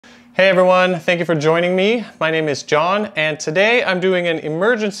Hey everyone, thank you for joining me. My name is John, and today I'm doing an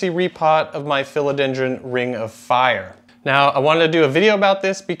emergency repot of my Philodendron Ring of Fire. Now, I wanted to do a video about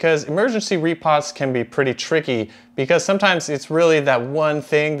this because emergency repots can be pretty tricky because sometimes it's really that one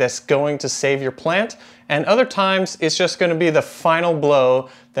thing that's going to save your plant, and other times it's just going to be the final blow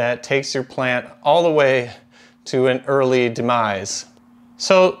that takes your plant all the way to an early demise.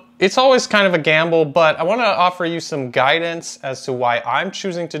 So it's always kind of a gamble, but I want to offer you some guidance as to why I'm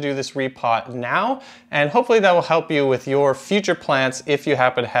choosing to do this repot now, and hopefully that will help you with your future plants if you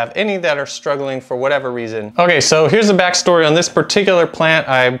happen to have any that are struggling for whatever reason. Okay, so here's the backstory on this particular plant.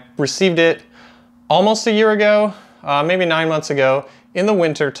 I received it almost a year ago, maybe 9 months ago. In the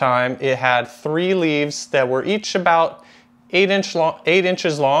winter time, it had 3 leaves that were each about 8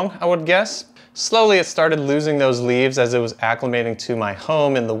 inches long, I would guess. Slowly it started losing those leaves as it was acclimating to my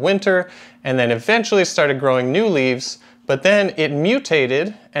home in the winter, and then eventually started growing new leaves, but then it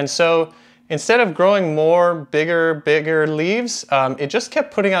mutated, and so instead of growing more bigger leaves, it just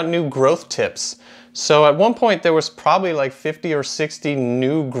kept putting out new growth tips. So at one point there was probably like 50 or 60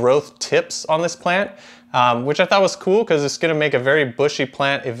 new growth tips on this plant, which I thought was cool because it's going to make a very bushy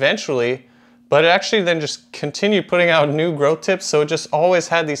plant eventually. But it actually then just continued putting out new growth tips, so it just always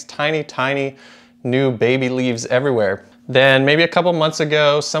had these tiny new baby leaves everywhere. Then maybe a couple months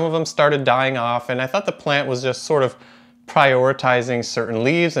ago, some of them started dying off, and I thought the plant was just sort of prioritizing certain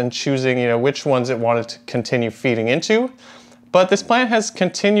leaves and choosing, which ones it wanted to continue feeding into. But this plant has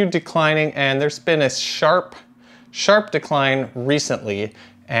continued declining, and there's been a sharp decline recently,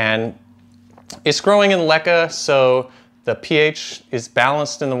 and it's growing in leca, so the pH is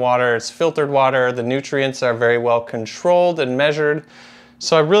balanced in the water, it's filtered water, the nutrients are very well controlled and measured.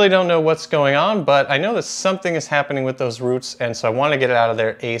 So I really don't know what's going on, but I know that something is happening with those roots, and so I want to get it out of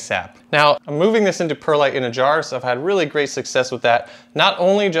there ASAP. Now, I'm moving this into perlite in a jar, so I've had really great success with that, not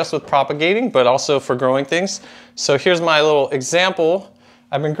only just with propagating, but also for growing things. So here's my little example.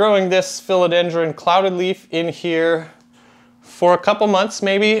 I've been growing this philodendron clouded leaf in here for a couple months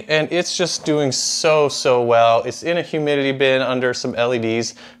maybe, and it's just doing so well. It's in a humidity bin under some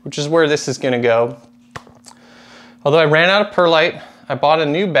LEDs, which is where this is going to go. Although I ran out of perlite, I bought a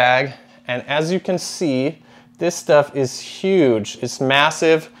new bag, and as you can see, this stuff is huge. It's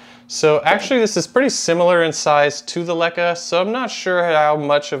massive. So actually this is pretty similar in size to the leca, so I'm not sure how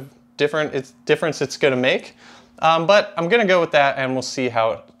much of difference it's going to make, but I'm going to go with that and we'll see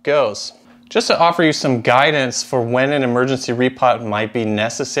how it goes. Just to offer you some guidance for when an emergency repot might be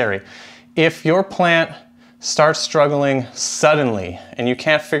necessary. If your plant starts struggling suddenly and you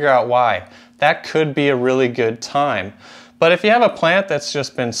can't figure out why, that could be a really good time. But if you have a plant that's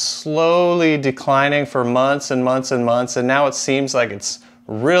just been slowly declining for months and months and months, and now it seems like it's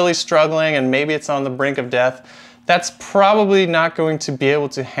really struggling and maybe it's on the brink of death, that's probably not going to be able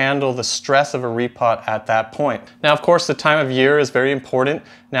to handle the stress of a repot at that point. Now, of course, the time of year is very important.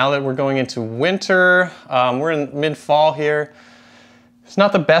 Now that we're going into winter, we're in mid-fall here. It's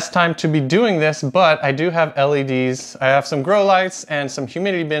not the best time to be doing this, but I do have LEDs. I have some grow lights and some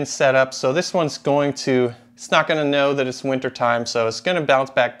humidity bins set up, so this one's it's not going to know that it's winter time, so it's going to bounce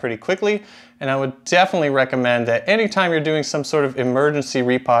back pretty quickly. And I would definitely recommend that anytime you're doing some sort of emergency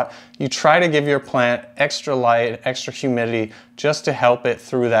repot, you try to give your plant extra light, extra humidity, just to help it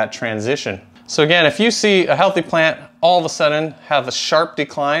through that transition. So again, if you see a healthy plant all of a sudden have a sharp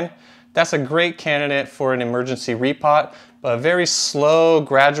decline, that's a great candidate for an emergency repot. But a very slow,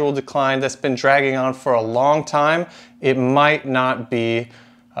 gradual decline that's been dragging on for a long time, it might not be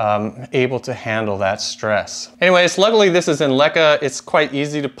able to handle that stress. Anyways, luckily this is in leca. It's quite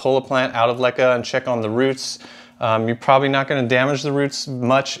easy to pull a plant out of leca and check on the roots. You're probably not going to damage the roots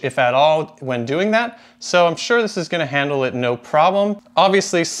much, if at all, when doing that. So I'm sure this is going to handle it no problem.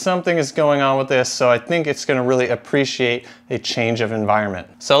 Obviously something is going on with this, so I think it's going to really appreciate a change of environment.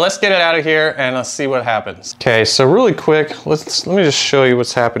 So let's get it out of here and let's see what happens. Okay, so really quick, let me just show you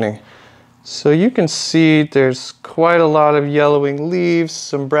what's happening. So you can see there's quite a lot of yellowing leaves,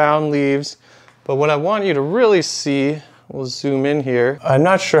 some brown leaves, but what I want you to really see, we'll zoom in here. I'm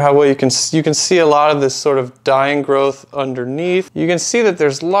not sure how well you can see a lot of this sort of dying growth underneath. You can see that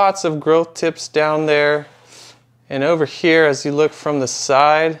there's lots of growth tips down there, and over here as you look from the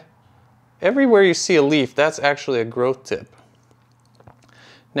side, everywhere you see a leaf, that's actually a growth tip.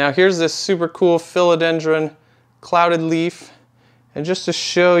 Now here's this super cool philodendron clouded leaf. And just to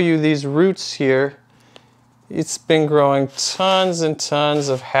show you these roots here, it's been growing tons and tons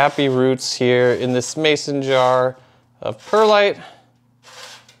of happy roots here in this mason jar of perlite.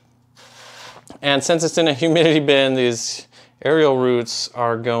 And since it's in a humidity bin, these aerial roots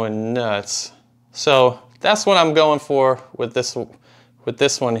are going nuts. So that's what I'm going for with with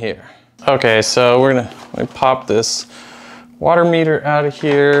this one here. Okay, so let me pop this water meter out of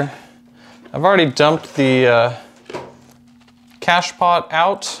here. I've already dumped the cash pot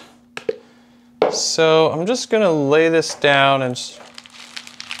out. So I'm just gonna lay this down and sort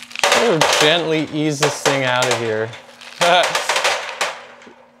of gently ease this thing out of here.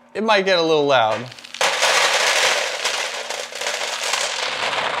 It might get a little loud.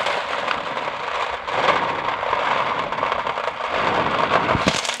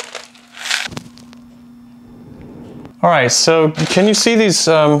 All right, so can you see these,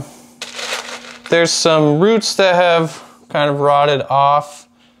 there's some roots that have kind of rotted off,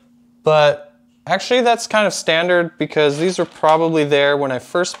 but actually that's kind of standard because these were probably there when I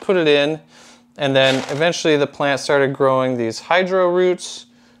first put it in, and then eventually the plant started growing these hydro roots,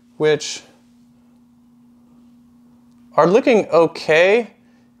 which are looking okay.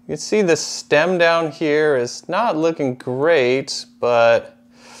 You can see the stem down here is not looking great, but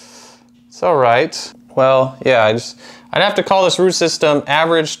it's all right. Well, yeah, I'd have to call this root system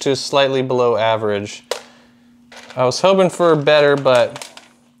average to slightly below average. I was hoping for better, but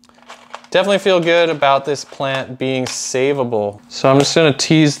definitely feel good about this plant being savable. So I'm just gonna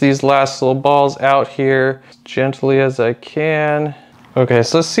tease these last little balls out here as gently as I can. Okay,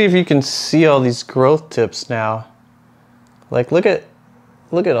 so let's see if you can see all these growth tips now. Like, look at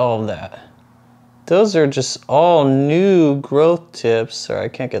all of that. Those are just all new growth tips. Sorry, I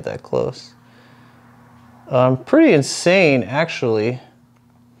can't get that close. Pretty insane, actually.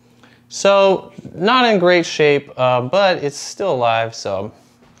 So, not in great shape, but it's still alive, so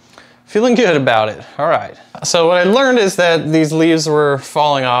feeling good about it. All right. So what I learned is that these leaves were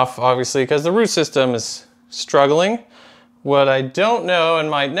falling off, obviously, because the root system is struggling. What I don't know and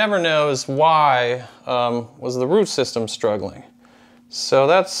might never know is why was the root system struggling. So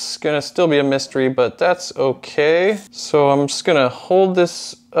that's gonna still be a mystery, but that's okay. So I'm just gonna hold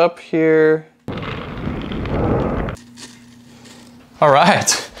this up here. All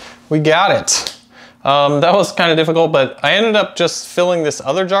right, we got it. That was kind of difficult, but I ended up just filling this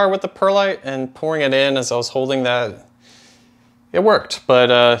other jar with the perlite and pouring it in as I was holding that. It worked,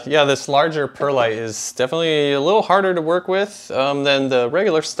 but yeah, this larger perlite is definitely a little harder to work with than the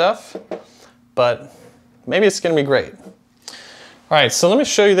regular stuff, but maybe it's gonna be great. All right, so let me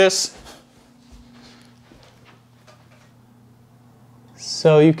show you this.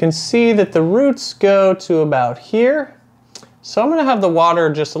 So you can see that the roots go to about here. So I'm gonna have the water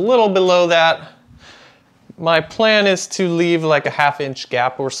just a little below that. My plan is to leave like a ½ inch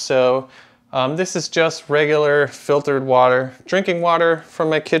gap or so. This is just regular filtered water, drinking water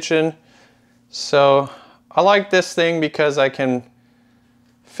from my kitchen. So I like this thing because I can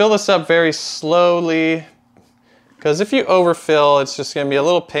fill this up very slowly, because if you overfill, it's just gonna be a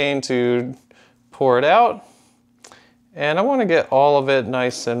little pain to pour it out. And I wanna get all of it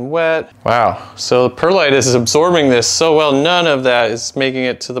nice and wet. Wow, so the perlite is absorbing this so well, none of that is making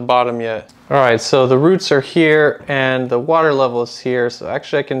it to the bottom yet. All right, so the roots are here and the water level is here. So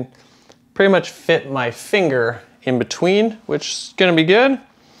actually I can pretty much fit my finger in between, which is gonna be good.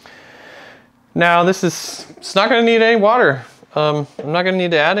 Now it's not gonna need any water. I'm not gonna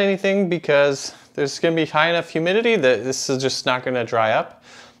need to add anything because there's gonna be high enough humidity that this is just not gonna dry up.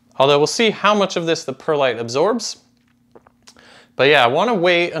 Although we'll see how much of this the perlite absorbs. But yeah, I wanna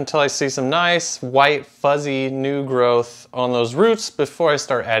wait until I see some nice, white, fuzzy new growth on those roots before I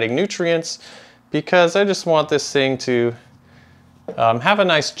start adding nutrients, because I just want this thing to have a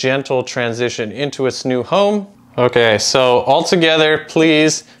nice, gentle transition into its new home. Okay, so all together,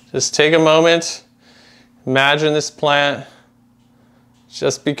 please just take a moment. Imagine this plant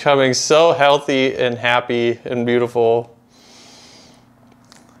just becoming so healthy and happy and beautiful.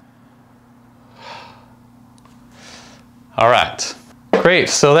 All right, great,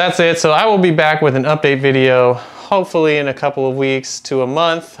 so that's it. So I will be back with an update video, hopefully in a couple of weeks to a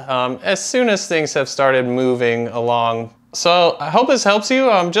month, as soon as things have started moving along. So I hope this helps you.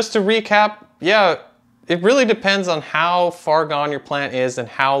 Just to recap, yeah, it really depends on how far gone your plant is and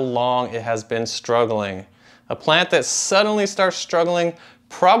how long it has been struggling. A plant that suddenly starts struggling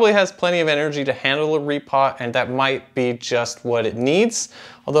probably has plenty of energy to handle a repot, and that might be just what it needs.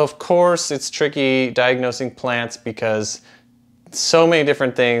 Although of course it's tricky diagnosing plants because so many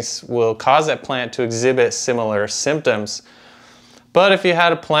different things will cause that plant to exhibit similar symptoms. But if you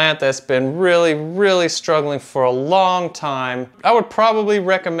had a plant that's been really, really struggling for a long time, I would probably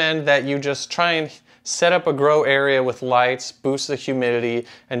recommend that you just try and set up a grow area with lights, boost the humidity,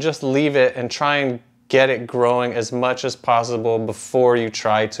 and just leave it and try and get it growing as much as possible before you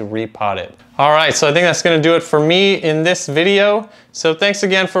try to repot it. All right, so I think that's gonna do it for me in this video. So thanks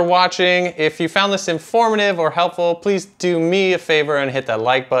again for watching. If you found this informative or helpful, please do me a favor and hit that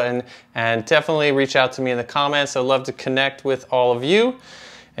like button, and definitely reach out to me in the comments. I'd love to connect with all of you.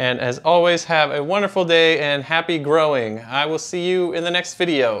 And as always, have a wonderful day and happy growing. I will see you in the next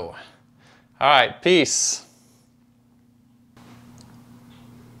video. All right, peace.